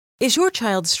Is your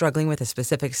child struggling with a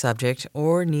specific subject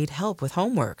or need help with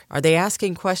homework? Are they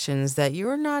asking questions that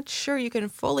you're not sure you can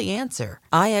fully answer?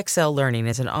 IXL Learning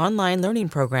is an online learning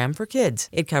program for kids.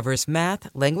 It covers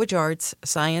math, language arts,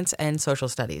 science, and social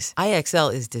studies.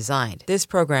 IXL is designed. This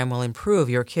program will improve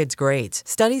your kids' grades.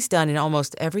 Studies done in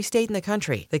almost every state in the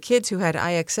country. The kids who had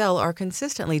IXL are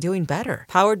consistently doing better.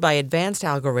 Powered by advanced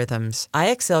algorithms,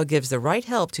 IXL gives the right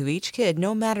help to each kid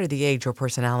no matter the age or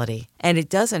personality. And it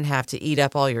doesn't have to eat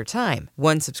up all your time.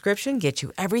 One subscription gets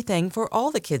you everything for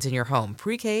all the kids in your home,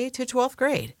 pre-K to 12th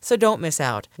grade. So don't miss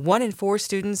out. 1 in 4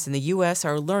 students in the U.S.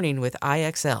 are learning with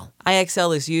IXL.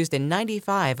 IXL is used in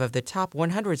 95 of the top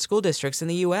 100 school districts in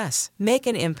the U.S. Make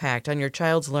an impact on your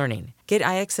child's learning. Get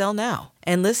IXL now.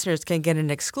 And listeners can get an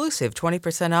exclusive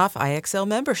 20% off IXL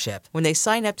membership when they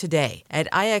sign up today at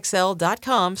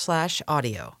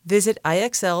IXL.com/audio. Visit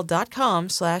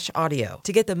IXL.com/audio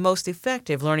to get the most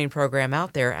effective learning program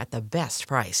out there at the best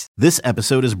price. This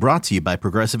episode is brought to you by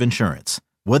Progressive Insurance.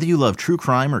 Whether you love true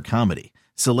crime or comedy,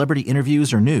 celebrity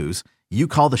interviews or news, you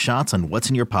call the shots on what's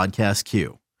in your podcast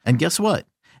queue. And guess what?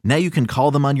 Now you can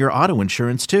call them on your auto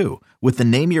insurance too with the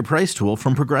Name Your Price tool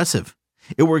from Progressive.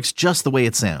 It works just the way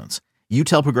it sounds. You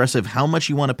tell Progressive how much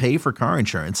you want to pay for car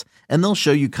insurance, and they'll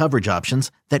show you coverage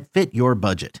options that fit your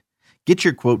budget. Get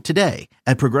your quote today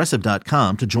at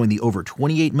Progressive.com to join the over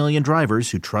 28 million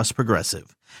drivers who trust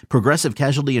Progressive. Progressive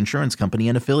Casualty Insurance Company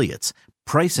and Affiliates.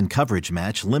 Price and coverage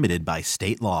match limited by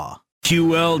state law.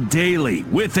 QL Daily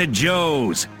with the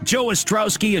Joes. Joe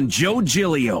Ostrowski and Joe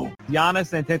Giglio.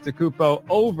 Giannis Antetokounmpo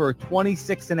over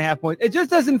 26.5 points. It just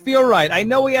doesn't feel right. I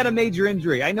know he had a major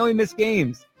injury. I know he missed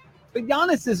games. But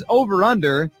Giannis's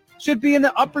over-under should be in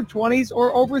the upper 20s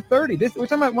or over 30. We're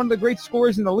talking about one of the great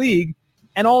scorers in the league,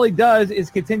 and all he does is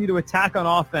continue to attack on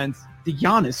offense. The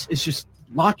Giannis is just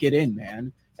lock it in,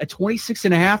 man. At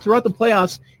 26.5 throughout the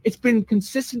playoffs, it's been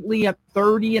consistently at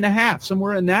 30.5,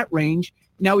 somewhere in that range.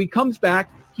 Now he comes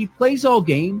back, he plays all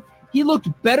game. He looked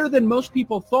better than most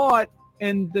people thought,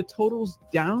 and the total's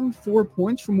down 4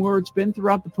 points from where it's been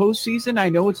throughout the postseason. I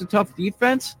know it's a tough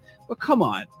defense, but come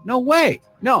on. No way.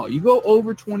 No, you go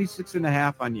over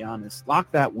 26.5 on Giannis.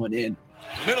 Lock that one in.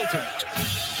 Middleton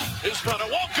is going to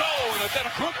won't go, and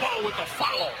Antetokounmpo with the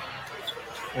foul.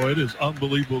 Well, it is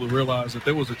unbelievable to realize that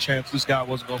there was a chance this guy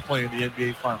wasn't going to play in the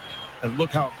NBA Finals. And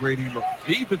look how great he looked.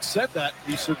 He even said that.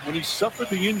 He said when he suffered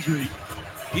the injury,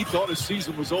 he thought his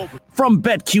season was over. From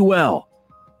BetQL.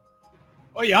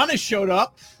 Well, Giannis showed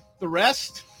up. The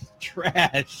rest,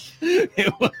 trash.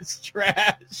 It was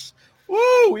trash.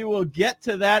 Woo! We will get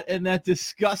to that and that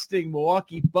disgusting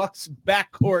Milwaukee Bucks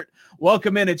backcourt.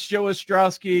 Welcome in. It's Joe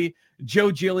Ostrowski,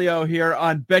 Joe Giglio here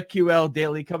on BetQL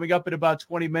Daily. Coming up in about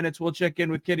 20 minutes, we'll check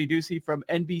in with Kenny Ducey from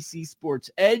NBC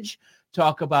Sports Edge.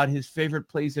 Talk about his favorite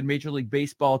plays in Major League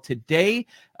Baseball today.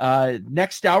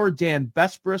 Next hour, Dan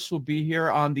Besbris will be here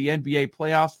on the NBA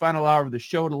playoffs. Final hour of the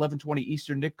show at 11:20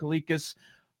 Eastern. Nick Kalikas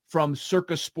from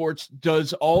Circa Sports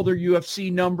does all their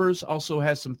UFC numbers, also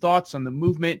has some thoughts on the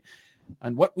movement,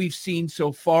 on what we've seen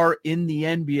so far in the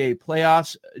NBA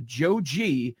playoffs. Joe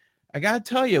G, I got to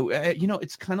tell you,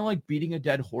 it's kind of like beating a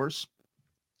dead horse,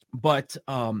 but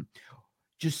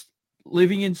just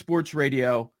living in sports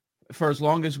radio for as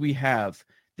long as we have,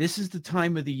 this is the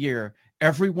time of the year.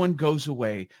 Everyone goes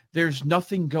away. There's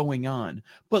nothing going on.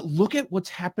 But look at what's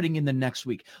happening in the next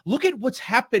week. Look at what's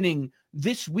happening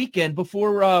this weekend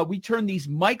before we turn these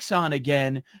mics on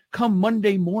again come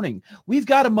Monday morning. We've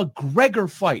got a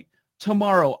McGregor fight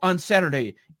tomorrow on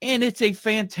Saturday, and it's a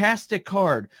fantastic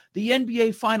card. The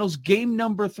NBA Finals game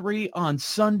number 3 on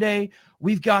Sunday.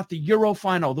 We've got the Euro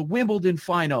Final, the Wimbledon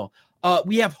Final.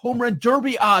 We have Home Run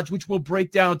Derby odds, which we'll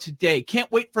break down today.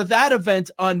 Can't wait for that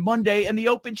event on Monday, and the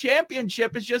Open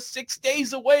Championship is just 6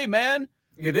 days away, man.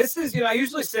 Yeah, this is, I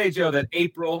usually say, Joe, that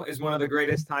April is one of the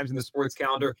greatest times in the sports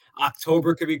calendar.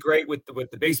 October could be great with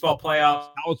the baseball playoffs,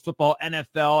 college football,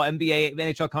 NFL, NBA,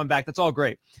 NHL comeback. That's all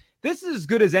great. This is as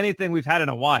good as anything we've had in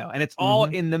a while, and it's all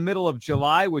in the middle of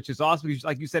July, which is awesome.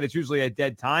 Like you said, it's usually a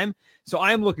dead time, so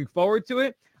I am looking forward to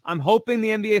it. I'm hoping the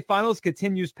NBA Finals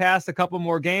continues past a couple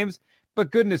more games,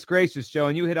 but goodness gracious, Joe,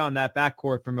 and you hit on that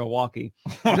backcourt for Milwaukee.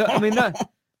 I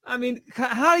mean,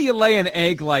 how do you lay an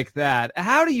egg like that?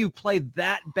 How do you play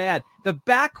that bad? The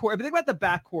backcourt, if you think about the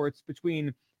backcourts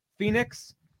between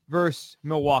Phoenix versus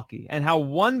Milwaukee and how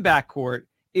one backcourt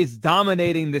is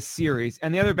dominating this series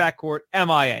and the other backcourt,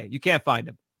 MIA. You can't find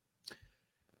him.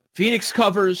 Phoenix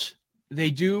covers.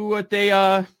 They do what they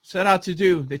set out to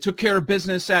do. They took care of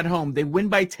business at home. They win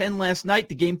by 10 last night.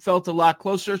 The game felt a lot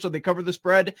closer, so they cover the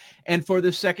spread. And for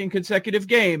the second consecutive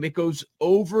game, it goes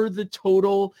over the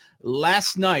total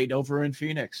last night over in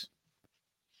Phoenix.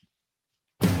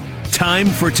 Time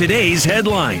for today's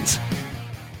headlines. Booker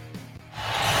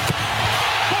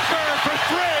for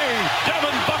three.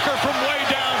 Devin Booker from way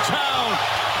downtown.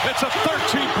 It's a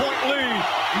 13-point lead.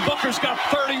 Booker's got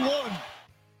 31.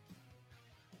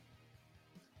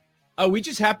 We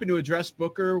just happened to address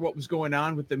Booker, what was going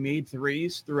on with the made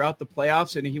threes throughout the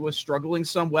playoffs, and he was struggling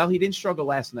some. Well, he didn't struggle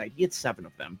last night. He hit 7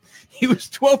 of them. He was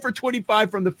 12 for 25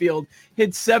 from the field,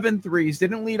 hit 7 threes,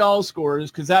 didn't lead all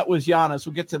scorers because that was Giannis.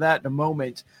 We'll get to that in a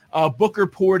moment. Booker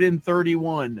poured in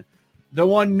 31. The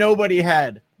one nobody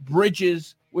had,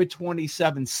 Bridges with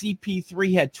 27.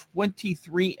 CP3 had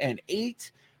 23 and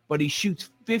 8, but he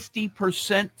shoots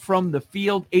 50% from the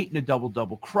field, 8 in a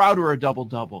double-double. Crowder a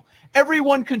double-double.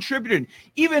 Everyone contributed.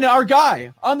 Even our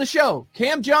guy on the show,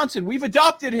 Cam Johnson, we've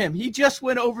adopted him. He just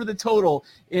went over the total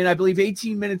in, I believe,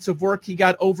 18 minutes of work. He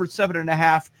got over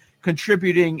 7.5,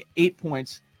 contributing 8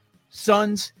 points.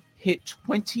 Suns hit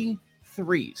 20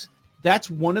 threes.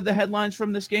 That's one of the headlines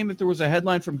from this game. If there was a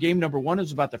headline from game number 1, it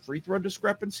was about the free throw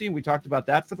discrepancy, and we talked about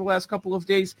that for the last couple of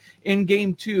days. In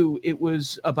game 2, it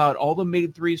was about all the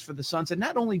made threes for the Suns, and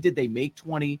not only did they make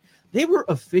 20, they were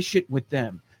efficient with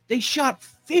them. They shot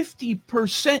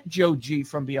 50%, Joe G,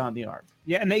 from beyond the arc.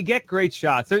 Yeah, and they get great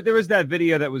shots. There was that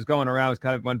video that was going around, it was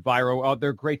kind of went viral. Oh,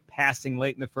 they're great passing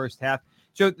late in the first half.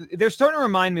 Joe, they're starting to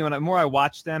remind me when the more I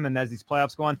watch them and as these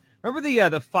playoffs go on. Remember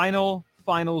the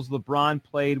finals LeBron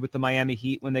played with the Miami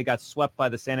Heat when they got swept by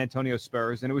the San Antonio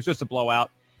Spurs, and it was just a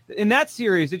blowout. In that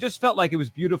series, it just felt like it was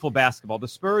beautiful basketball. The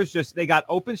Spurs they got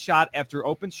open shot after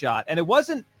open shot, and it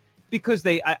wasn't because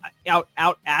they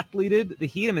out-athleted the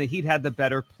Heat. I mean, the Heat had the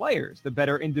better players, the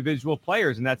better individual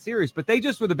players in that series, but they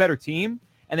just were the better team,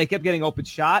 and they kept getting open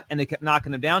shot, and they kept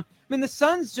knocking them down. I mean, the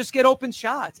Suns just get open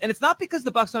shots, and it's not because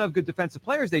the Bucks don't have good defensive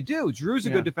players. They do. Drew's a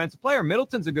good defensive player.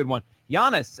 Middleton's a good one.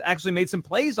 Giannis actually made some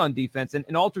plays on defense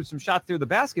and altered some shots through the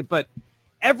basket, but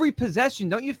every possession,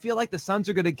 don't you feel like the Suns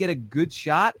are going to get a good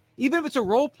shot? Even if it's a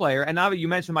role player, and now that you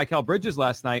mentioned Mikal Bridges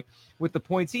last night with the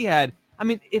points he had, I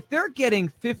mean, if they're getting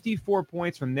 54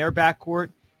 points from their backcourt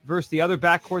versus the other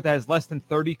backcourt that has less than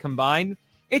 30 combined,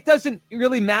 it doesn't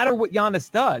really matter what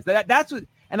Giannis does. That's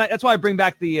why I bring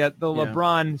back the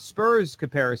LeBron Spurs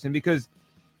comparison, because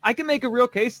I can make a real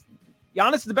case.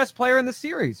 Giannis is the best player in the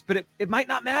series, but it might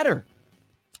not matter.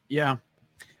 Yeah.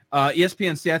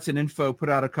 ESPN Stats and Info put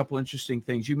out a couple interesting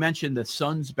things. You mentioned the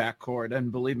Suns backcourt,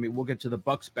 and believe me, we'll get to the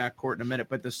Bucks backcourt in a minute,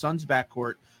 but the Suns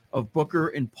backcourt of Booker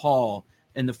and Paul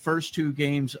in the first 2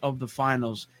 games of the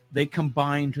finals, they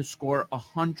combined to score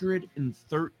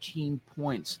 113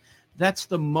 points. That's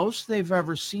the most they've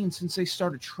ever seen since they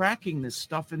started tracking this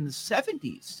stuff in the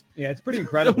 70s. Yeah, it's pretty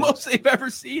incredible. The most they've ever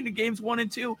seen in games 1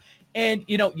 and 2. And,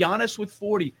 Giannis with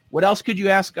 40. What else could you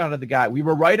ask out of the guy? We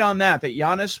were right on that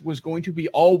Giannis was going to be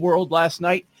all-world last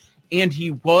night, and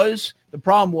he was. The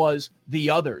problem was the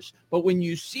others. But when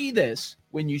you see this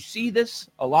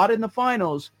a lot in the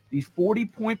finals, these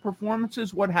 40-point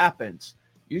performances, what happens?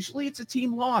 Usually it's a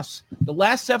team loss. The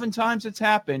last 7 times it's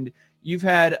happened, you've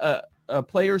had a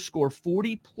player score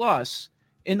 40-plus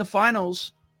in the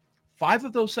finals. 5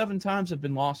 of those 7 times have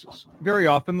been losses. Very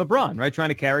often LeBron, right, trying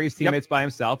to carry his teammates by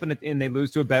himself, and they lose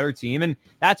to a better team, and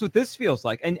that's what this feels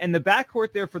like. And the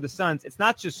backcourt there for the Suns, it's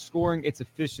not just scoring, it's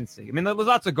efficiency. I mean, there's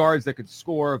lots of guards that could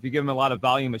score if you give them a lot of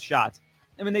volume of shots.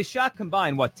 I mean, they shot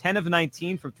combined, 10 of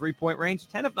 19 from three-point range?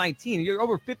 10 of 19. You're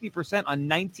over 50% on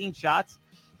 19 shots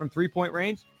from three-point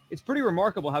range. It's pretty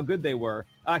remarkable how good they were.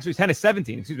 Actually, 10 of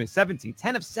 17. 17.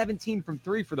 10 of 17 from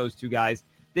 3 for those two guys.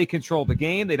 They control the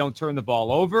game. They don't turn the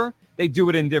ball over. They do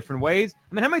it in different ways.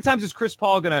 I mean, how many times is Chris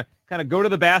Paul going to kind of go to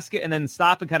the basket and then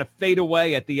stop and kind of fade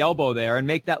away at the elbow there and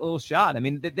make that little shot? I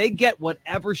mean, they get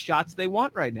whatever shots they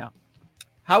want right now.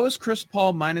 How is Chris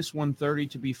Paul minus 130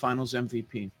 to be Finals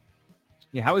MVP?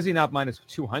 Yeah, how is he not minus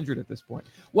 200 at this point?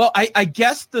 Well, I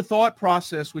guess the thought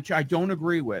process, which I don't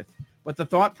agree with, but the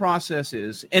thought process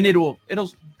is, and it'll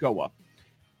go up,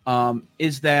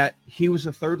 is that he was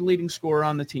the 3rd leading scorer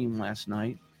on the team last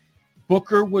night.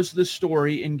 Booker was the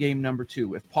story in game number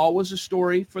 2. If Paul was a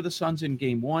story for the Suns in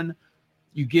game 1,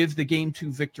 you give the game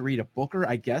 2 victory to Booker.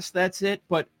 I guess that's it.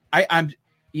 But I'm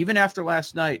even after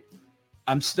last night,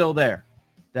 I'm still there.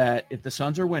 That if the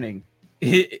Suns are winning,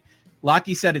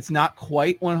 Lockie said it's not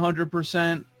quite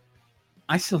 100%.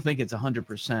 I still think it's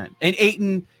 100%. And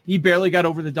Ayton, he barely got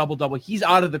over the double-double. He's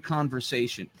out of the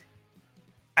conversation.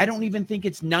 I don't even think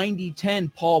it's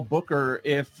 90-10 Paul Booker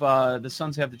if the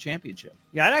Suns have the championship.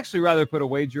 Yeah, I'd actually rather put a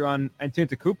wager on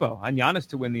Antetokounmpo, on Giannis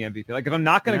to win the MVP. Like, if I'm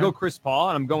not going to go Chris Paul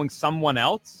and I'm going someone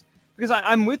else, because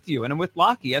I'm with you and I'm with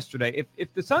Lockie yesterday.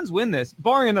 If the Suns win this,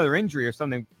 barring another injury or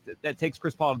something that takes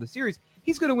Chris Paul to the series,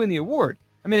 he's going to win the award.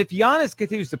 I mean, if Giannis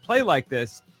continues to play like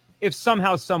this, if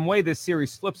somehow, some way this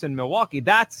series slips in Milwaukee,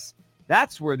 that's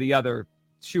where the other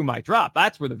shoe might drop.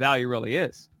 That's where the value really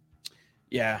is.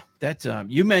 Yeah, that's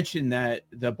you mentioned that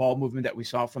the ball movement that we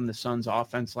saw from the Suns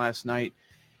offense last night.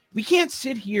 We can't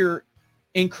sit here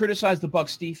and criticize the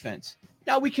Bucks defense.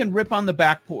 Now we can rip on the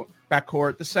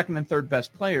backcourt, the second and third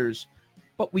best players,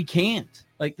 but we can't.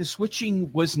 Like, the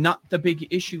switching was not the big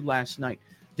issue last night.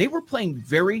 They were playing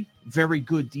very, very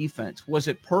good defense. Was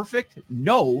it perfect?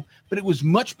 No, but it was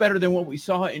much better than what we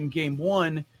saw in game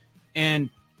one. And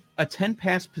a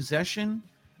 10-pass possession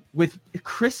with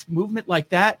crisp movement like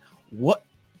that, what?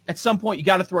 At some point, you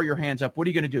got to throw your hands up. What are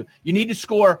you going to do? You need to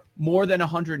score more than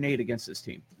 108 against this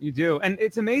team. You do. And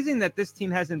it's amazing that this team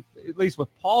hasn't, at least with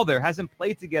Paul there, hasn't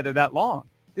played together that long.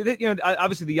 You know,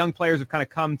 obviously the young players have kind of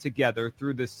come together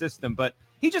through this system, but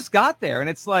he just got there. And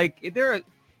it's like,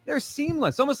 they're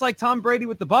seamless, almost like Tom Brady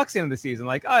with the Bucs end of the season.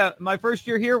 Like, my first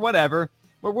year here, whatever.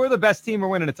 We're the best team. We're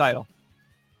winning a title.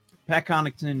 Pat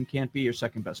Connaughton can't be your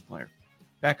second best player.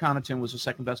 Pat Connaughton was the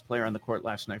second best player on the court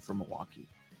last night for Milwaukee.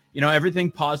 You know, everything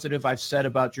positive I've said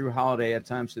about Drew Holiday at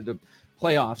times to the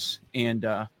playoffs, and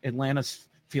Atlanta's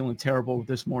feeling terrible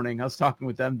this morning. I was talking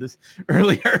with them this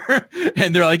earlier,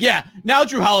 and they're like, yeah, now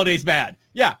Drew Holiday's bad.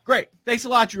 Yeah, great. Thanks a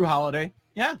lot, Drew Holiday.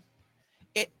 Yeah.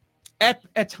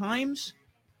 At times,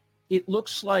 it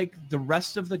looks like the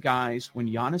rest of the guys, when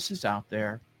Giannis is out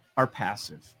there, are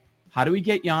passive. How do we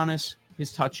get Giannis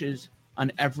his touches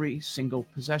on every single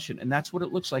possession? And that's what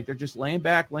it looks like. They're just laying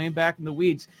back in the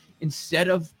weeds instead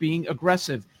of being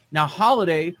aggressive. Now,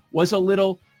 Holiday was a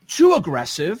little too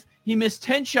aggressive. He missed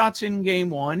 10 shots in game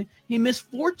one. He missed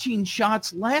 14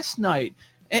 shots last night.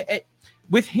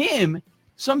 With him,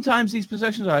 sometimes these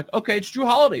possessions are like, okay, it's Drew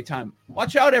Holiday time.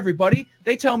 Watch out, everybody.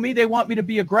 They tell me they want me to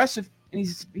be aggressive, and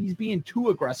he's being too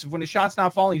aggressive. When his shot's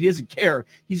not falling, he doesn't care.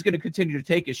 He's going to continue to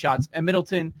take his shots. And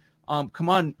Middleton, come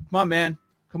on, man.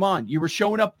 Come on. You were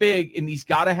showing up big in these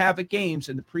gotta-have-it games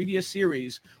in the previous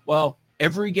series. Well,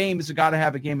 every game is a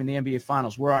gotta-have-it game in the NBA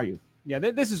Finals. Where are you? Yeah,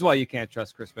 this is why you can't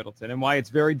trust Chris Middleton and why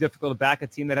it's very difficult to back a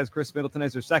team that has Chris Middleton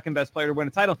as their second best player to win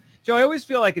a title. Joe, I always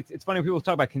feel like it's funny when people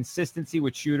talk about consistency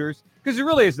with shooters, because there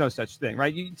really is no such thing,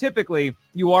 right?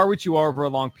 You are what you are over a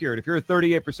long period. If you're a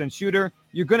 38% shooter,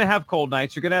 you're going to have cold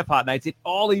nights. You're going to have hot nights. It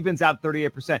all evens out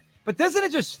 38%. But doesn't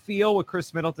it just feel with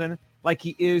Chris Middleton like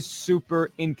he is super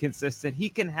inconsistent? He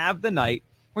can have the night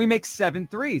where he makes 7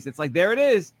 threes. It's like, there it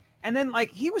is. And then,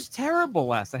 like, he was terrible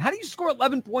last night. How do you score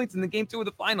 11 points in the game 2 of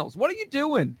the finals? What are you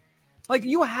doing? Like,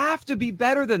 you have to be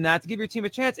better than that to give your team a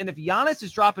chance. And if Giannis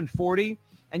is dropping 40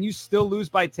 and you still lose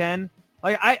by 10,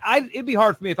 like, it'd be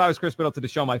hard for me if I was Chris Middleton to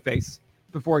show my face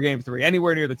before game 3,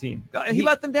 anywhere near the team. He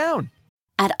let them down.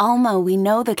 At Alma, we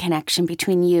know the connection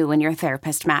between you and your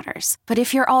therapist matters. But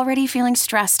if you're already feeling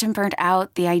stressed and burnt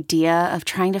out, the idea of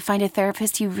trying to find a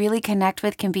therapist you really connect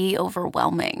with can be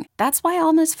overwhelming. That's why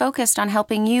Alma's focused on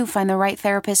helping you find the right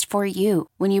therapist for you.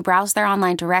 When you browse their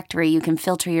online directory, you can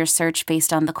filter your search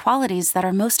based on the qualities that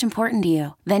are most important to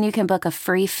you. Then you can book a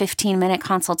free 15-minute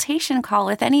consultation call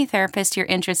with any therapist you're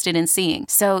interested in seeing,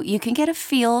 so you can get a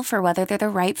feel for whether they're the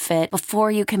right fit before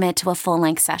you commit to a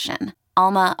full-length session.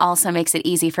 Alma also makes it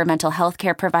easy for mental health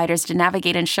care providers to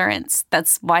navigate insurance.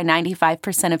 That's why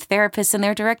 95% of therapists in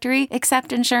their directory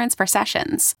accept insurance for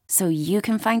sessions, so you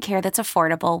can find care that's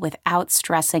affordable without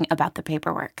stressing about the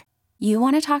paperwork. You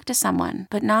want to talk to someone,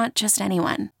 but not just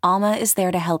anyone. Alma is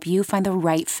there to help you find the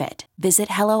right fit. Visit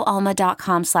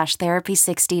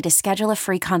helloalma.com/therapy60 to schedule a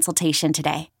free consultation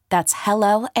today. That's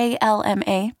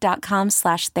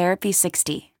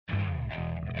helloalma.com/therapy60.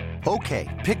 Okay,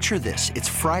 picture this. It's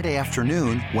Friday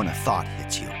afternoon when a thought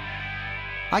hits you.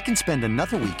 I can spend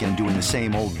another weekend doing the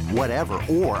same old whatever,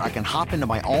 or I can hop into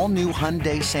my all-new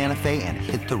Hyundai Santa Fe and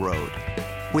hit the road.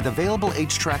 With available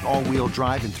H-Track all-wheel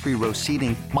drive and 3-row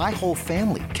seating, my whole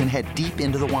family can head deep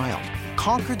into the wild.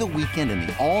 Conquer the weekend in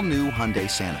the all-new Hyundai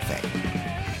Santa Fe.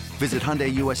 Visit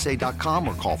HyundaiUSA.com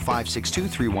or call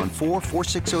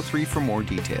 562-314-4603 for more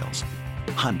details.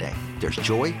 Hyundai, there's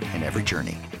joy in every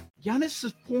journey. Giannis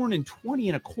is 4 and 20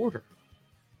 and a quarter.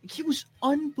 He was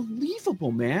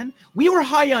unbelievable, man. We were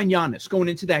high on Giannis going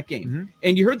into that game.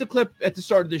 And you heard the clip at the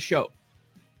start of the show.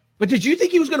 But did you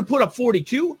think he was going to put up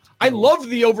 42? I loved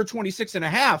the over 26 and a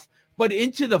half, but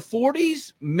into the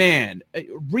 40s, man,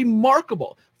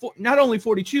 remarkable. Not only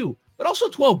 42, but also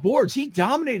 12 boards. He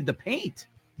dominated the paint.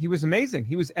 He was amazing.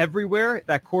 He was everywhere.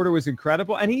 That quarter was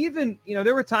incredible. And he even,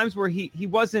 there were times where he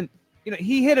wasn't,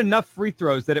 he hit enough free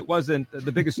throws that it wasn't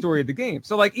the biggest story of the game.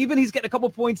 So, like, even he's getting a couple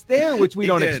points there, which we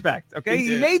don't expect. Okay.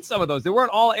 He made some of those. They weren't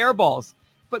all air balls.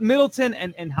 But Middleton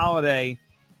and Holiday,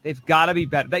 they've got to be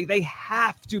better. They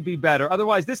have to be better.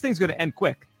 Otherwise, this thing's going to end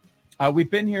quick.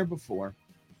 We've been here before.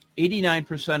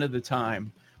 89% of the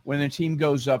time, when a team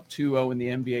goes up 2-0 in the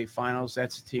NBA Finals,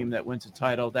 that's a team that wins a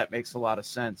title. That makes a lot of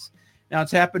sense. Now,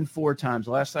 it's happened 4 times.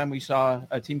 The last time we saw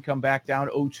a team come back down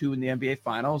 0-2 in the NBA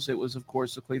Finals, it was, of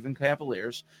course, the Cleveland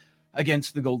Cavaliers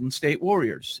against the Golden State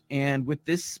Warriors. And with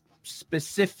this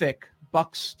specific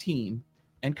Bucks team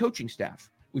and coaching staff,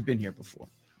 we've been here before.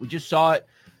 We just saw it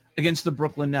against the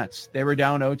Brooklyn Nets. They were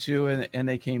down 0-2, and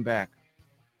they came back.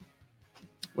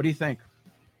 What do you think?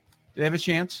 Do they have a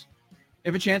chance? They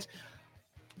have a chance?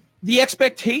 The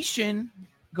expectation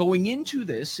going into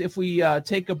this, if we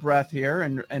take a breath here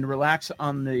and relax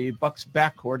on the Bucks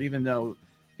backcourt, even though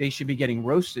they should be getting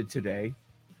roasted today,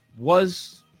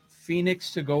 was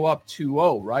Phoenix to go up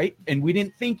 2-0, right? And we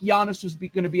didn't think Giannis was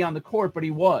going to be on the court, but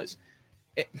he was.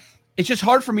 It's just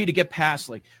hard for me to get past.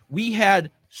 Like, we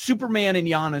had Superman and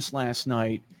Giannis last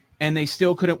night, and they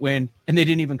still couldn't win, and they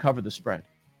didn't even cover the spread.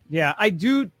 Yeah, I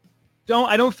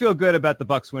don't feel good about the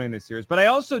Bucks winning this series, but I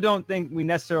also don't think we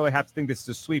necessarily have to think this is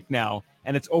a sweep now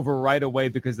and it's over right away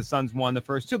because the Suns won the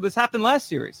first 2. This happened last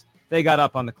series. They got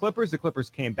up on the Clippers. The Clippers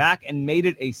came back and made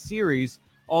it a series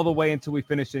all the way until we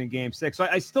finished it in Game 6. So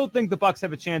I still think the Bucks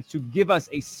have a chance to give us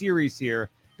a series here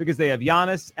because they have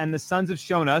Giannis, and the Suns have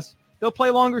shown us they'll play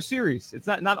longer series. It's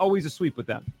not always a sweep with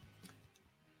them.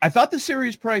 I thought the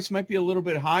series price might be a little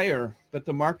bit higher, but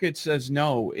the market says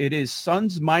no. It is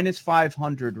Suns minus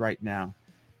 500 right now.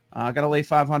 I got to lay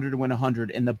 500 to win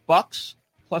 100, and the Bucks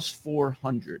plus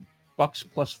 400. Bucks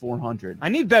plus 400. I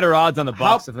need better odds on the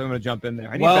Bucks if I'm going to jump in there.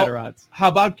 I need better odds. How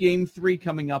about Game 3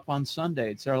 coming up on Sunday?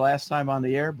 It's our last time on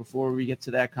the air before we get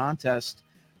to that contest.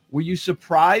 Were you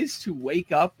surprised to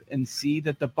wake up and see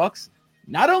that the Bucks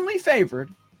not only favored,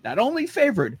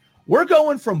 we're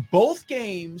going from both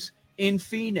games in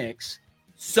Phoenix,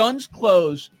 Suns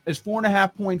close as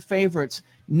 4.5-point favorites.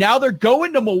 Now they're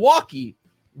going to Milwaukee,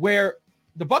 where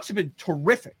the Bucks have been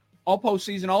terrific all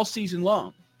postseason, all season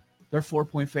long. They're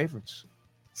 4-point favorites.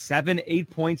 7-8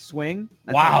 point swing.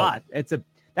 That's wow. A lot.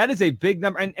 That is a big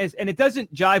number. And it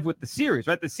doesn't jive with the series,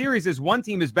 right? The series is one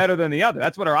team is better than the other.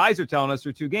 That's what our eyes are telling us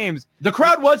through 2 games. The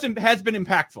crowd has been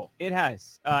impactful. It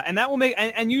has. And that will make,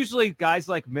 and usually guys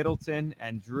like Middleton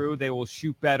and Drew, they will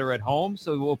shoot better at home.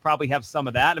 So we'll probably have some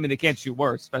of that. I mean, they can't shoot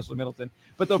worse, especially Middleton,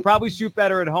 but they'll probably shoot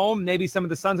better at home. Maybe some of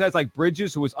the Suns guys like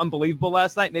Bridges, who was unbelievable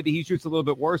last night, maybe he shoots a little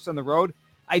bit worse on the road.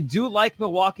 I do like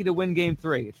Milwaukee to win Game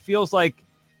 3. It feels like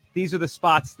these are the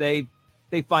spots they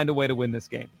find a way to win this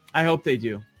game. I hope they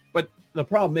do. But the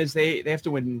problem is they have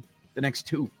to win the next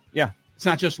 2. Yeah. It's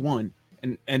not just 1.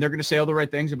 And they're going to say all the right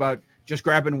things about just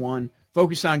grabbing 1,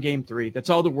 focus on Game 3. That's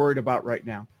all they're worried about right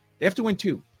now. They have to win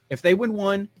 2. If they win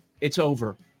 1, it's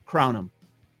over. Crown them.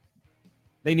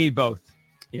 They need both.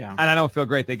 Yeah. And I don't feel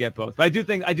great they get both. But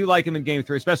I do like him in Game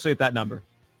 3, especially at that number.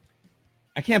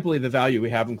 I can't believe the value we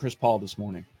have in Chris Paul this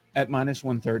morning at minus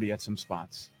 130 at some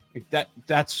spots.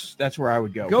 That's where I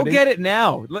would go. Go get it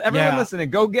now. Everyone listening,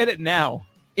 go get it now.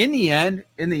 In the end,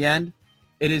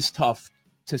 it is tough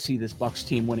to see this Bucks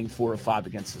team winning 4 or 5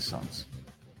 against the Suns.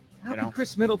 How can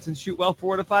Chris Middleton shoot well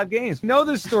 4 to 5 games? You know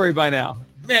this story by now.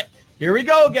 Here we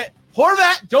go.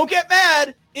 Horvat, don't get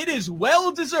mad. It is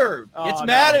well deserved. Oh, it's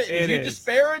mad. No, if you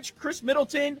disparage Chris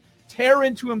Middleton, tear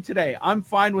into him today. I'm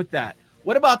fine with that.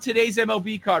 What about today's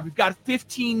MLB card? We've got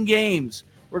 15 games.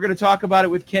 We're going to talk about it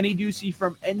with Kenny Ducey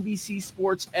from NBC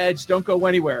Sports Edge. Don't go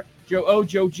anywhere.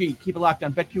 Joe G. Keep it locked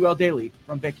on BetQL Daily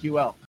from BetQL.